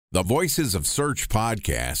The Voices of Search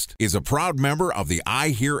podcast is a proud member of the I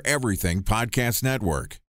Hear Everything podcast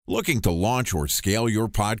network. Looking to launch or scale your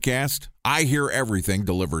podcast? I Hear Everything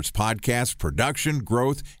delivers podcast production,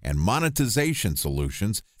 growth, and monetization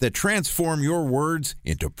solutions that transform your words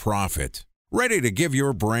into profit. Ready to give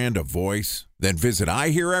your brand a voice? Then visit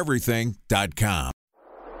iheareverything.com.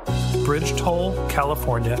 Bridge toll,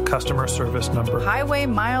 California, customer service number. Highway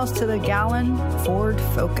miles to the gallon, Ford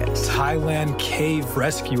Focus. Thailand cave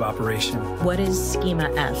rescue operation. What is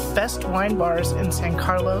Schema F? Best wine bars in San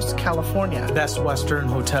Carlos, California. Best Western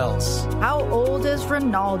hotels. How old is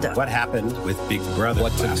Ronaldo? What happened with Big Brother?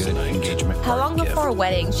 What's a good engagement? How long before a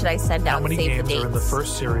wedding should I send out How many save the games are in the dates?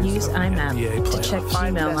 first series? Use of the IMAP NBA to check playoffs?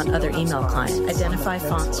 email on other email clients. Identify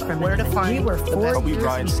fonts from Where to find We were the 4 best years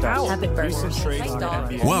Brian in Stout. power. Habit burner. Recent trades on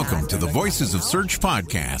NBA. Welcome to the Voices of Search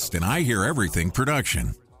podcast, and I Hear Everything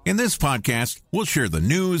production. In this podcast, we'll share the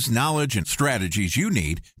news, knowledge, and strategies you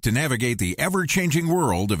need to navigate the ever-changing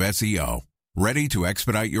world of SEO. Ready to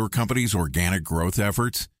expedite your company's organic growth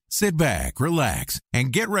efforts? Sit back, relax,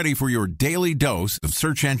 and get ready for your daily dose of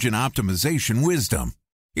search engine optimization wisdom.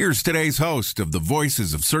 Here's today's host of the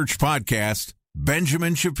Voices of Search podcast,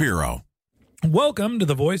 Benjamin Shapiro. Welcome to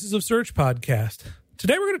the Voices of Search podcast.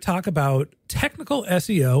 Today we're going to talk about technical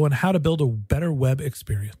SEO and how to build a better web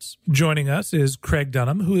experience. Joining us is Craig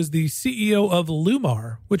Dunham, who is the CEO of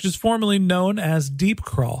Lumar, which is formerly known as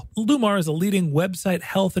Deepcrawl. Lumar is a leading website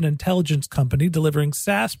health and intelligence company delivering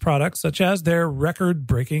SaaS products such as their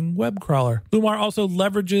record-breaking web crawler. Lumar also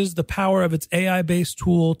leverages the power of its AI-based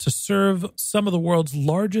tool to serve some of the world's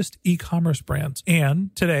largest e-commerce brands.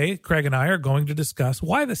 And today, Craig and I are going to discuss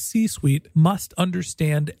why the C-suite must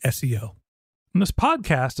understand SEO. And this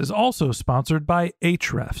podcast is also sponsored by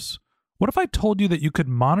Ahrefs. What if I told you that you could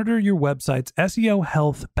monitor your website's SEO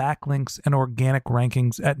health, backlinks, and organic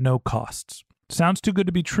rankings at no costs? Sounds too good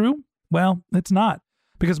to be true? Well, it's not,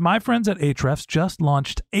 because my friends at Ahrefs just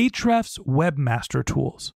launched Ahrefs Webmaster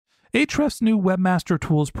Tools. Ahrefs' new Webmaster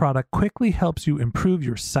Tools product quickly helps you improve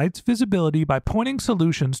your site's visibility by pointing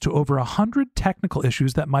solutions to over 100 technical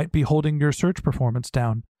issues that might be holding your search performance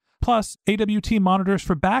down. Plus, AWT monitors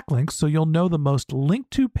for backlinks so you'll know the most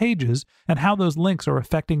linked to pages and how those links are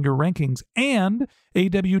affecting your rankings. And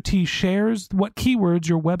AWT shares what keywords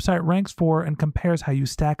your website ranks for and compares how you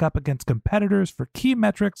stack up against competitors for key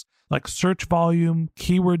metrics like search volume,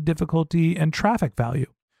 keyword difficulty, and traffic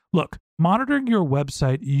value. Look, monitoring your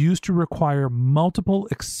website used to require multiple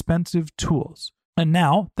expensive tools. And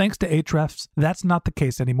now, thanks to Ahrefs, that's not the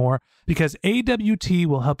case anymore because AWT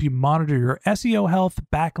will help you monitor your SEO health,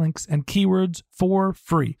 backlinks, and keywords for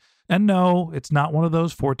free. And no, it's not one of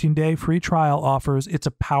those 14-day free trial offers. It's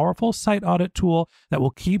a powerful site audit tool that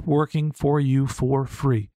will keep working for you for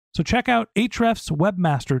free. So check out Ahrefs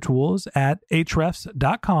Webmaster Tools at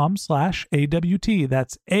ahrefs.com/AWT.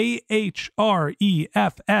 That's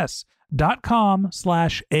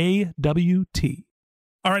ahrefs.com/AWT.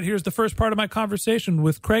 All right, here's the first part of my conversation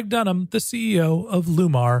with Craig Dunham, the CEO of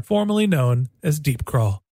Lumar, formerly known as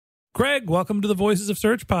Deepcrawl. Craig, welcome to the Voices of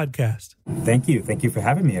Search podcast. Thank you. Thank you for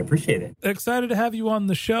having me. I appreciate it. Excited to have you on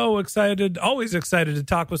the show. Always excited to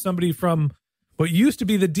talk with somebody from what used to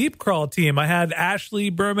be the Deepcrawl team. I had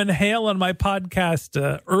Ashley Berman Hale on my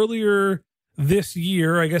podcast earlier this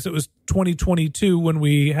year. I guess it was 2022 when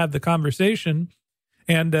we had the conversation.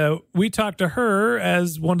 And we talked to her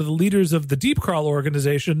as one of the leaders of the Deepcrawl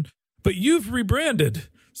organization, but you've rebranded.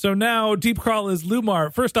 So now Deepcrawl is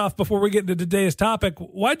Lumar. First off, before we get into today's topic,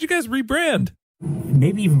 why'd you guys rebrand?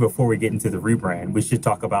 Maybe even before we get into the rebrand, we should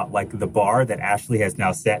talk about like the bar that Ashley has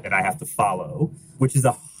now set that I have to follow, which is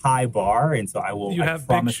a high bar. And so I will have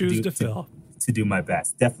big shoes to fill. To do my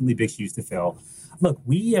best. Definitely big shoes to fill. Look,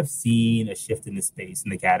 we have seen a shift in the space in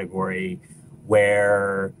the category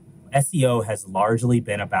where SEO has largely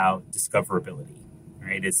been about discoverability,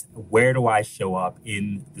 right? It's where do I show up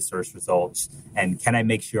in the search results? And can I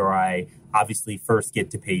make sure I obviously first get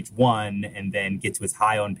to page one and then get to as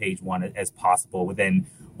high on page one as possible within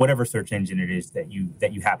whatever search engine it is that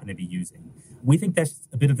you happen to be using. We think that's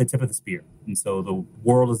a bit of the tip of the spear. And so the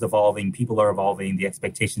world is evolving, people are evolving, the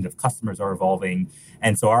expectations of customers are evolving.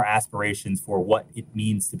 And so our aspirations for what it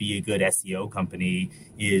means to be a good SEO company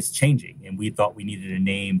is changing. And we thought we needed a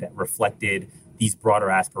name that reflected these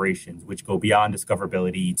broader aspirations, which go beyond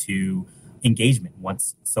discoverability to engagement.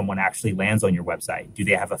 Once someone actually lands on your website, do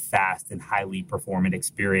they have a fast and highly performant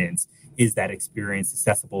experience? Is that experience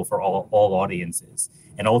accessible for all audiences?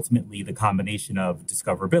 And ultimately, the combination of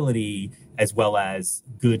discoverability as well as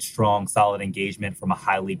good, strong, solid engagement from a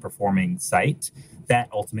highly performing site, that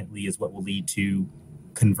ultimately is what will lead to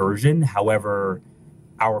conversion. However,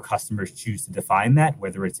 our customers choose to define that,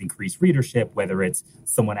 whether it's increased readership, whether it's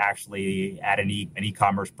someone actually at an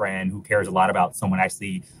e-commerce brand who cares a lot about someone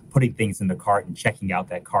actually putting things in the cart and checking out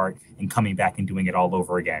that cart and coming back and doing it all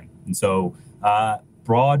over again. And so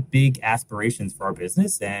broad, big aspirations for our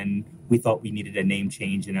business. And we thought we needed a name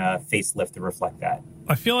change and a facelift to reflect that.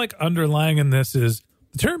 I feel like underlying in this is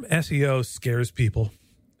the term SEO scares people.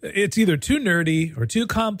 It's either too nerdy or too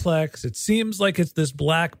complex. It seems like it's this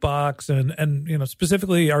black box. And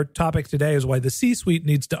specifically our topic today is why the C-suite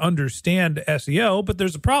needs to understand SEO, but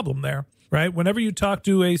there's a problem there, right? Whenever you talk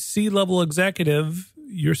to a C-level executive,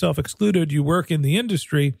 yourself excluded, you work in the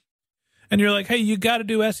industry, and you're like, hey, you got to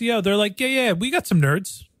do SEO. They're like, yeah, we got some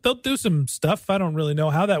nerds. They'll do some stuff. I don't really know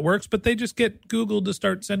how that works, but they just get Google to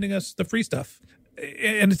start sending us the free stuff.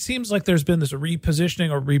 And it seems like there's been this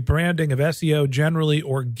repositioning or rebranding of SEO. Generally,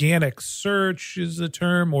 organic search is the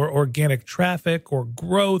term, or organic traffic, or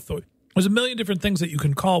growth. There's a million different things that you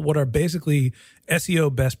can call what are basically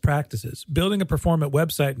SEO best practices. Building a performant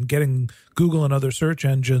website and getting Google and other search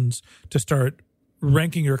engines to start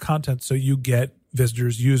ranking your content so you get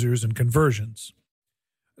visitors, users, and conversions.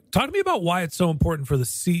 Talk to me about why it's so important for the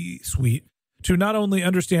C-suite to not only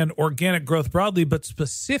understand organic growth broadly, but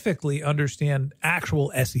specifically understand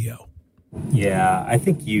actual SEO. Yeah, I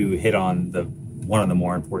think you hit on one of the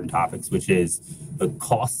more important topics, which is the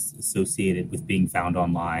costs associated with being found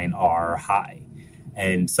online are high.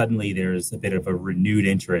 And suddenly there's a bit of a renewed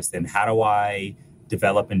interest in how do I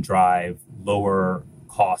develop and drive lower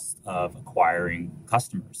costs of acquiring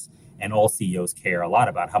customers. And all CEOs care a lot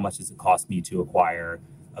about how much does it cost me to acquire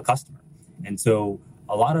a customer. And so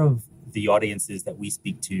a lot of the audiences that we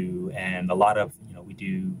speak to, and a lot of,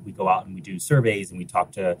 we go out and we do surveys and we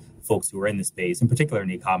talk to folks who are in the space, in particular in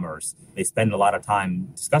e-commerce. They spend a lot of time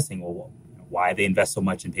discussing, why they invest so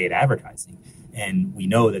much in paid advertising. And we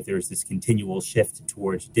know that there's this continual shift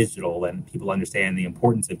towards digital, and people understand the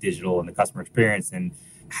importance of digital and the customer experience, and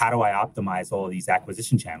how do I optimize all of these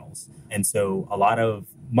acquisition channels? And so a lot of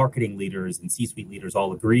marketing leaders and C-suite leaders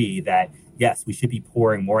all agree that, yes, we should be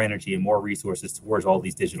pouring more energy and more resources towards all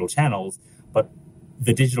these digital channels, but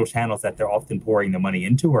the digital channels that they're often pouring their money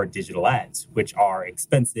into are digital ads, which are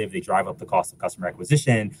expensive. They drive up the cost of customer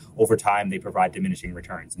acquisition. Over time, they provide diminishing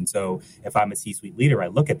returns. And so if I'm a C-suite leader, I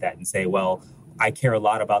look at that and say, well, I care a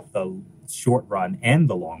lot about the short run and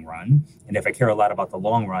the long run. And if I care a lot about the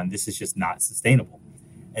long run, this is just not sustainable.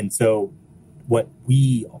 And so what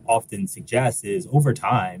we often suggest is over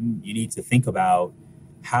time, you need to think about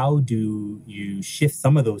how do you shift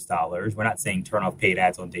some of those dollars. We're not saying turn off paid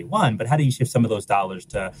ads on day one, but how do you shift some of those dollars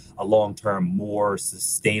to a long-term, more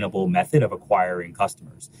sustainable method of acquiring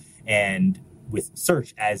customers? And with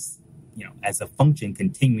search as a function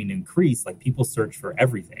continuing to increase, like people search for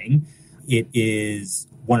everything, it is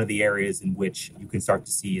one of the areas in which you can start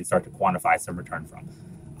to see and start to quantify some return from.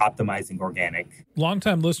 Optimizing organic.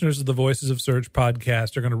 Longtime listeners of the Voices of Search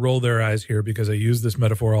podcast are going to roll their eyes here because I use this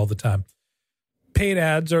metaphor all the time. Paid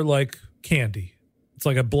ads are like candy. It's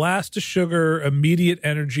like a blast of sugar, immediate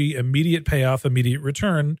energy, immediate payoff, immediate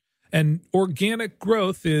return. And organic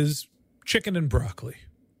growth is chicken and broccoli,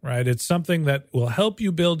 right? It's something that will help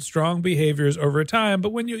you build strong behaviors over time.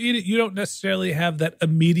 But when you eat it, you don't necessarily have that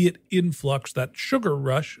immediate influx, that sugar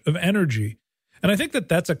rush of energy. And I think that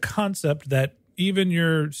that's a concept that even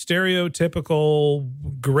your stereotypical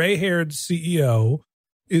gray-haired CEO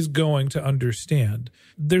is going to understand.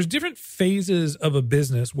 There's different phases of a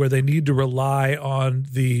business where they need to rely on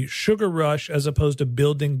the sugar rush as opposed to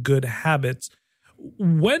building good habits.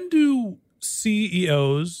 When do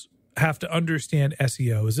CEOs have to understand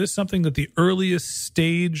SEO? Is this something that the earliest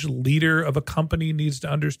stage leader of a company needs to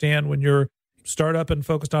understand when you're startup and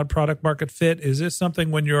focused on product market fit? Is this something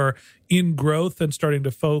when you're in growth and starting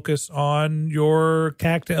to focus on your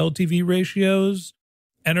CAC to LTV ratios?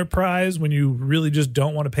 Enterprise, when you really just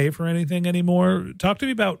don't want to pay for anything anymore? Talk to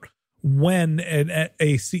me about when a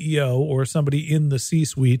CEO or somebody in the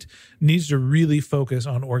C-suite needs to really focus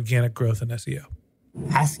on organic growth and SEO.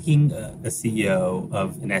 Asking a CEO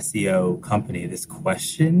of an SEO company this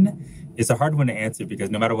question is a hard one to answer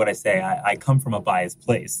because no matter what I say, I come from a biased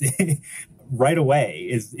place. Right away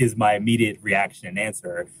is my immediate reaction and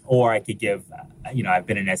answer. Or I could give, I've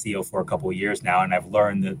been in SEO for a couple of years now, and I've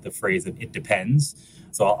learned the phrase of it depends.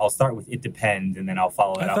 So I'll start with it depends, and then I'll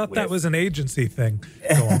follow it up with... I thought that was an agency thing.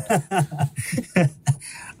 Go on.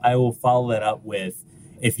 I will follow that up with,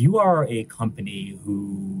 if you are a company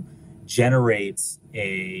who generates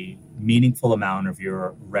a meaningful amount of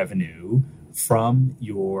your revenue from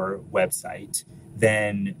your website,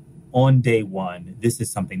 then on day one, this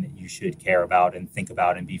is something that you should care about and think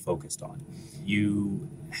about and be focused on. You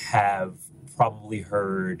have probably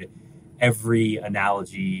heard every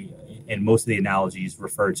analogy, and most of the analogies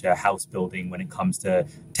refer to house building when it comes to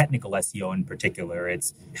technical SEO in particular.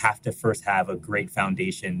 It's have to first have a great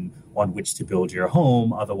foundation on which to build your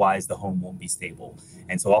home. Otherwise, the home won't be stable.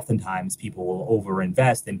 And so oftentimes people will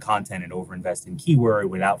overinvest in content and overinvest in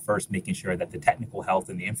keyword without first making sure that the technical health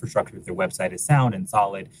and the infrastructure of their website is sound and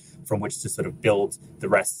solid from which to sort of build the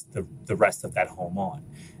rest of that home on.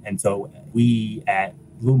 And so we at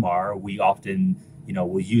Lumar, we often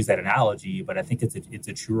we'll use that analogy, but I think it's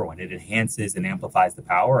a true one. It enhances and amplifies the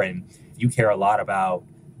power. And if you care a lot about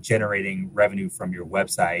generating revenue from your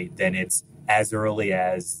website, then it's as early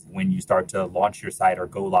as when you start to launch your site or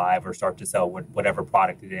go live or start to sell whatever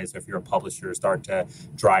product it is. Or if you're a publisher, start to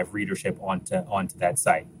drive readership onto that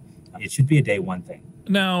site. It should be a day one thing.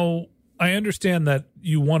 Now, I understand that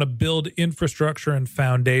you want to build infrastructure and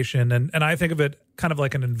foundation, and I think of it kind of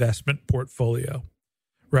like an investment portfolio.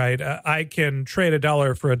 Right? I can trade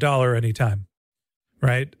 $1 for $1 anytime,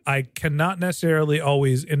 right? I cannot necessarily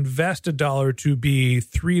always invest $1 to be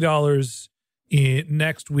 $3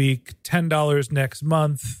 next week, $10 next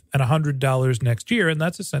month, and $100 next year. And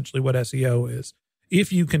that's essentially what SEO is.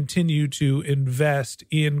 If you continue to invest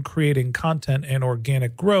in creating content and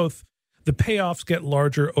organic growth, the payoffs get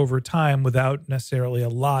larger over time without necessarily a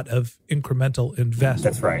lot of incremental investment.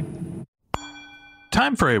 That's right.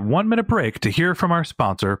 Time for a 1-minute break to hear from our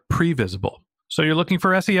sponsor, Previsible. So you're looking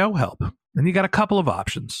for SEO help, and you got a couple of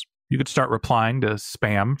options. You could start replying to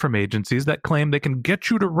spam from agencies that claim they can get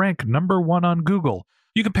you to rank #1 on Google.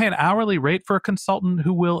 You can pay an hourly rate for a consultant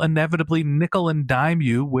who will inevitably nickel and dime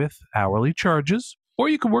you with hourly charges. Or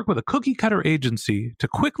you can work with a cookie-cutter agency to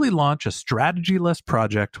quickly launch a strategy-less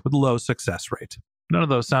project with low success rate. None of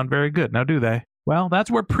those sound very good, now do they? Well, that's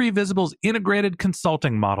where Previsible's integrated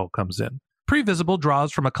consulting model comes in. Previsible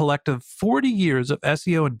draws from a collective 40 years of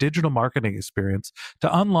SEO and digital marketing experience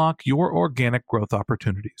to unlock your organic growth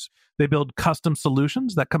opportunities. They build custom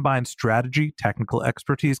solutions that combine strategy, technical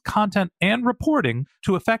expertise, content, and reporting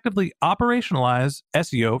to effectively operationalize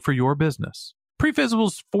SEO for your business.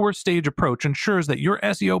 Previsible's 4-stage approach ensures that your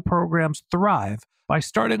SEO programs thrive by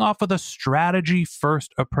starting off with a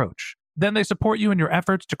strategy-first approach. Then they support you in your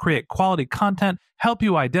efforts to create quality content, help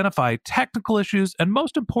you identify technical issues, and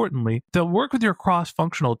most importantly, they'll work with your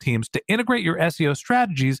cross-functional teams to integrate your SEO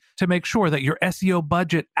strategies to make sure that your SEO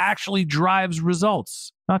budget actually drives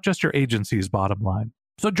results, not just your agency's bottom line.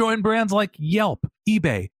 So join brands like Yelp,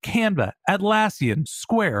 eBay, Canva, Atlassian,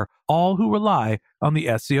 Square, all who rely on the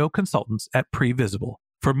SEO consultants at Previsible.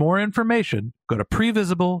 For more information, go to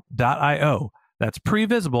previsible.io. That's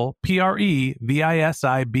Previsible, Previsible.io.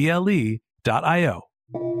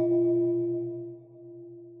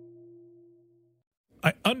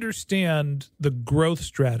 I understand the growth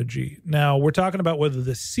strategy. Now, we're talking about whether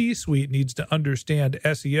the C-suite needs to understand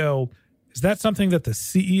SEO. Is that something that the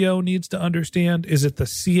CEO needs to understand? Is it the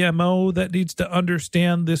CMO that needs to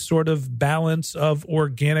understand this sort of balance of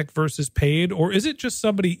organic versus paid? Or is it just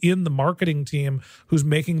somebody in the marketing team who's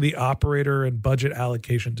making the operator and budget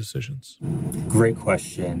allocation decisions? Great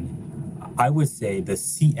question. I would say the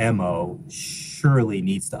CMO surely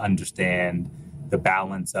needs to understand the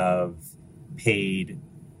balance of paid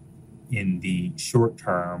in the short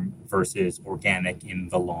term versus organic in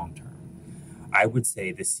the long term. I would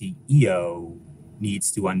say the CEO needs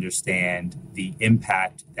to understand the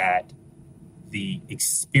impact that the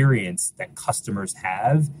experience that customers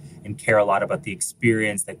have and care a lot about the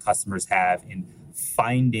experience that customers have in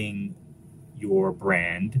finding your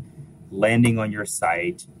brand, landing on your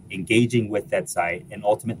site, engaging with that site, and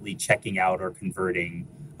ultimately checking out or converting,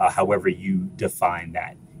 however you define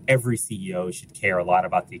that. Every CEO should care a lot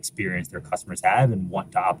about the experience their customers have and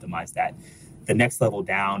want to optimize that. The next level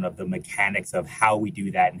down of the mechanics of how we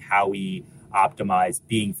do that and how we optimize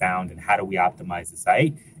being found and how do we optimize the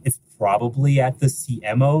site, it's probably at the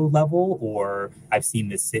CMO level, or I've seen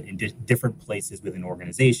this sit in different places within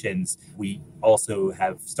organizations. We also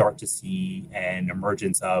start to see an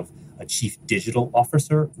emergence of a chief digital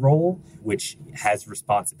officer role, which has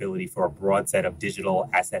responsibility for a broad set of digital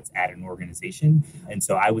assets at an organization. And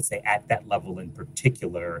so I would say at that level in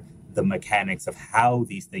particular, the mechanics of how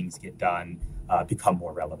these things get done become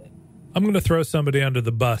more relevant. I'm going to throw somebody under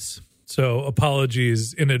the bus, so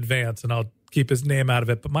apologies in advance, and I'll keep his name out of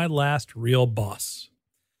it. But my last real boss,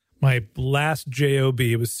 my last JOB,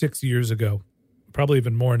 it was 6 years ago, probably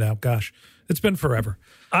even more now. Gosh, it's been forever.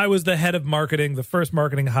 I was the head of marketing, the first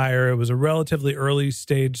marketing hire. It was a relatively early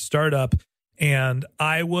stage startup, and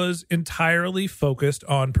I was entirely focused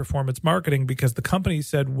on performance marketing because the company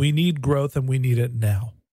said we need growth and we need it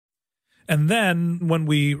now. And then when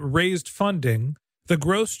we raised funding, the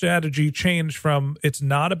growth strategy changed from it's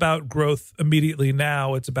not about growth immediately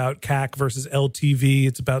now. It's about CAC versus LTV.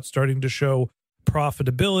 It's about starting to show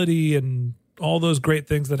profitability and all those great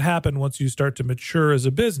things that happen once you start to mature as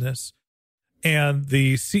a business. And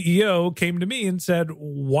the CEO came to me and said,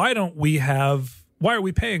 why are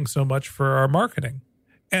we paying so much for our marketing?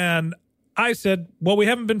 And I said, well, we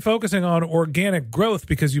haven't been focusing on organic growth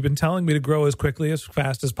because you've been telling me to grow as quickly, as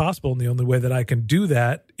fast as possible. And the only way that I can do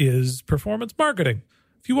that is performance marketing.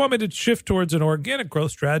 If you want me to shift towards an organic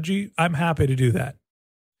growth strategy, I'm happy to do that.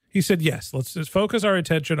 He said, yes, let's just focus our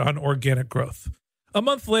attention on organic growth. A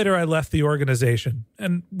month later, I left the organization.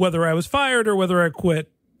 And whether I was fired or whether I quit,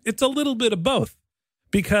 it's a little bit of both.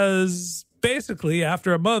 Because basically,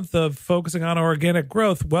 after a month of focusing on organic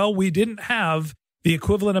growth, well, we didn't have the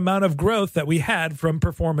equivalent amount of growth that we had from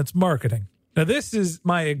performance marketing. Now, this is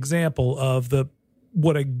my example of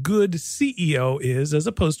what a good CEO is as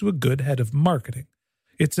opposed to a good head of marketing.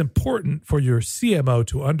 It's important for your CMO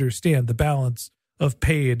to understand the balance of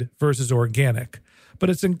paid versus organic.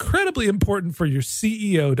 But it's incredibly important for your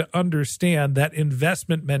CEO to understand that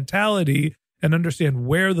investment mentality and understand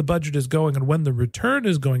where the budget is going and when the return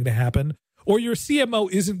is going to happen, or your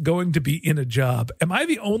CMO isn't going to be in a job. Am I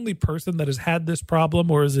the only person that has had this problem,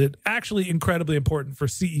 or is it actually incredibly important for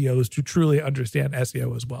CEOs to truly understand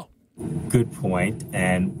SEO as well? Good point,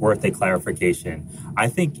 and worth a clarification. I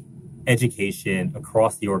think education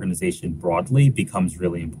across the organization broadly becomes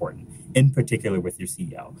really important, in particular with your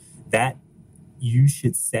CEO. That you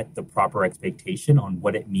should set the proper expectation on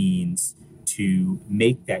what it means to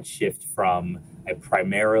make that shift from a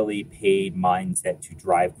primarily paid mindset to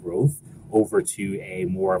drive growth over to a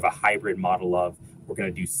more of a hybrid model of we're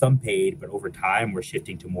going to do some paid, but over time we're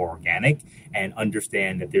shifting to more organic, and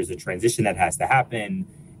understand that there's a transition that has to happen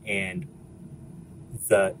and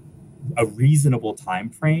a reasonable time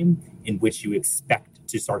frame in which you expect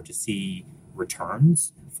to start to see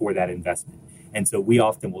returns for that investment. And so we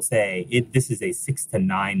often will say this is a 6 to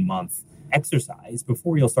 9 month exercise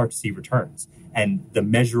before you'll start to see returns. And the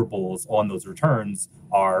measurables on those returns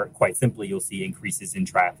are quite simply, you'll see increases in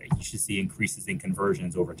traffic. You should see increases in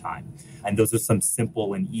conversions over time. And those are some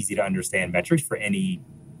simple and easy to understand metrics for any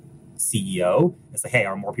CEO. It's like, hey,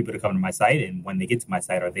 are more people to come to my site? And when they get to my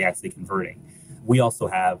site, are they actually converting? We also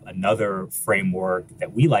have another framework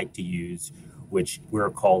that we like to use, which we're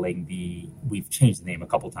calling we've changed the name a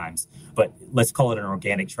couple times, but let's call it an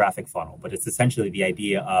organic traffic funnel. But it's essentially the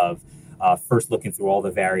idea of first looking through all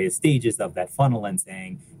the various stages of that funnel and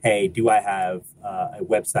saying, hey, do I have a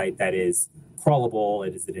website that is crawlable?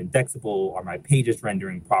 Is it indexable? Are my pages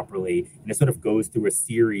rendering properly? And it sort of goes through a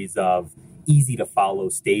series of easy to follow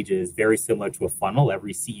stages, very similar to a funnel.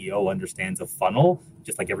 Every CEO understands a funnel,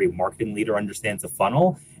 just like every marketing leader understands a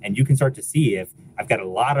funnel. And you can start to see if I've got a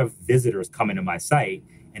lot of visitors coming to my site,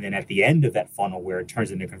 and then at the end of that funnel where it turns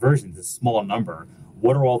into conversions, a small number,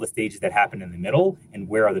 what are all the stages that happen in the middle and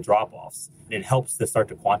where are the drop-offs? And it helps to start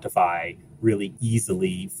to quantify really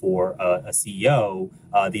easily for a CEO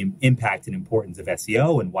the impact and importance of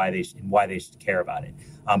SEO and why they should care about it.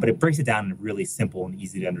 But it breaks it down in really simple and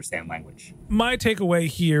easy to understand language. My takeaway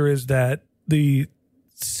here is that the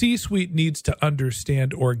C-suite needs to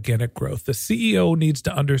understand organic growth. The CEO needs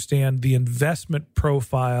to understand the investment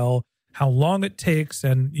profile, how long it takes,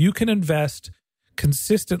 and you can invest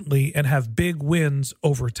consistently and have big wins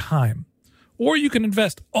over time. Or you can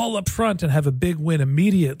invest all up front and have a big win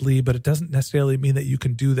immediately, but it doesn't necessarily mean that you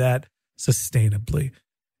can do that sustainably.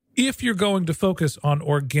 If you're going to focus on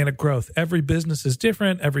organic growth, every business is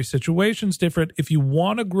different, every situation's different. If you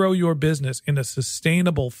want to grow your business in a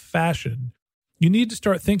sustainable fashion, you need to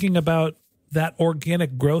start thinking about that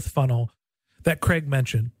organic growth funnel that Craig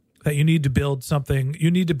mentioned. That you need to build something,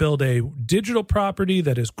 you need to build a digital property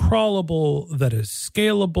that is crawlable, that is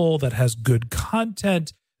scalable, that has good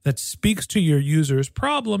content, that speaks to your users'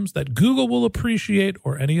 problems, that Google will appreciate,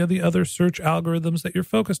 or any of the other search algorithms that you're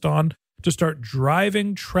focused on, to start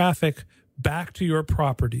driving traffic back to your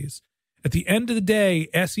properties. At the end of the day,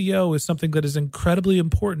 SEO is something that is incredibly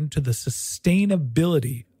important to the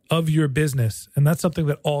sustainability of your business, and that's something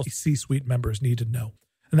that all C-suite members need to know.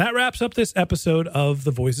 And that wraps up this episode of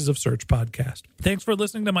the Voices of Search podcast. Thanks for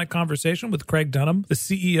listening to my conversation with Craig Dunham, the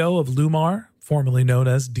CEO of Lumar, formerly known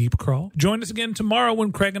as Deepcrawl. Join us again tomorrow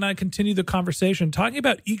when Craig and I continue the conversation talking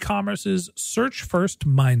about e-commerce's search-first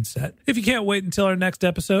mindset. If you can't wait until our next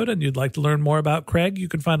episode and you'd like to learn more about Craig, you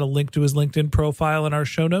can find a link to his LinkedIn profile in our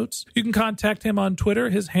show notes. You can contact him on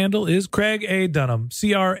Twitter. His handle is Craig A. Dunham,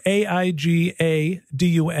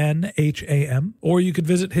 CraigaDunham. Or you could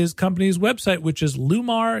visit his company's website, which is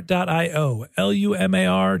lumar.io,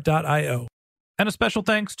 lumar.io. And a special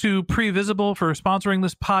thanks to Previsible for sponsoring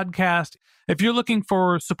this podcast. If you're looking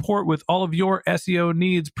for support with all of your SEO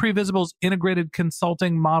needs, Previsible's integrated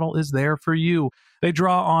consulting model is there for you. They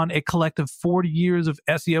draw on a collective 40 years of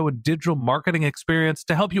SEO and digital marketing experience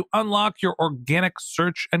to help you unlock your organic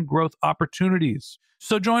search and growth opportunities.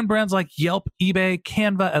 So join brands like Yelp, eBay,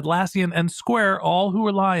 Canva, Atlassian, and Square, all who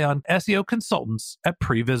rely on SEO consultants at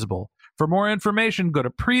Previsible. For more information, go to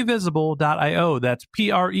previsible.io. That's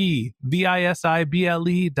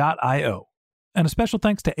previsible.io. And a special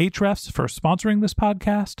thanks to Ahrefs for sponsoring this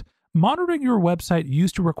podcast. Monitoring your website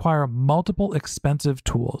used to require multiple expensive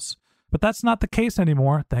tools, but that's not the case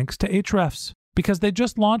anymore thanks to Ahrefs, because they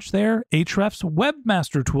just launched their Ahrefs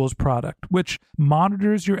Webmaster Tools product, which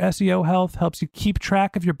monitors your SEO health, helps you keep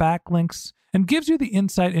track of your backlinks, and gives you the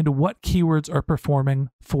insight into what keywords are performing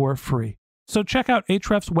for free. So check out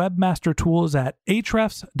Ahrefs Webmaster Tools at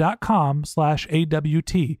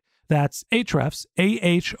ahrefs.com/AWT. That's Ahrefs,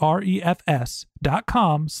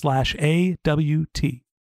 AHREFS.com/AWT.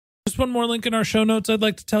 Just one more link in our show notes I'd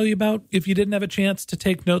like to tell you about. If you didn't have a chance to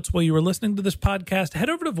take notes while you were listening to this podcast, head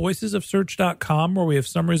over to voicesofsearch.com, where we have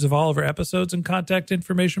summaries of all of our episodes and contact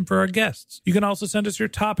information for our guests. You can also send us your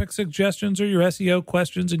topic suggestions or your SEO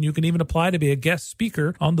questions, and you can even apply to be a guest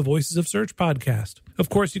speaker on the Voices of Search podcast. Of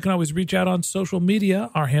course, you can always reach out on social media.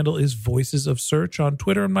 Our handle is Voices of Search on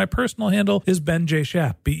Twitter, and my personal handle is Ben J.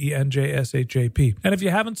 Shap, BenJSHAP. And if you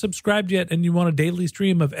haven't subscribed yet and you want a daily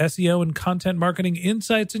stream of SEO and content marketing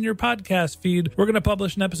insights in your podcast feed, we're going to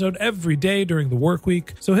publish an episode every day during the work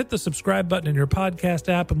week. So hit the subscribe button in your podcast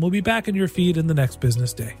app, and we'll be back in your feed in the next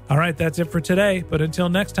business day. All right, that's it for today. But until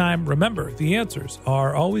next time, remember, the answers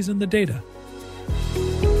are always in the data.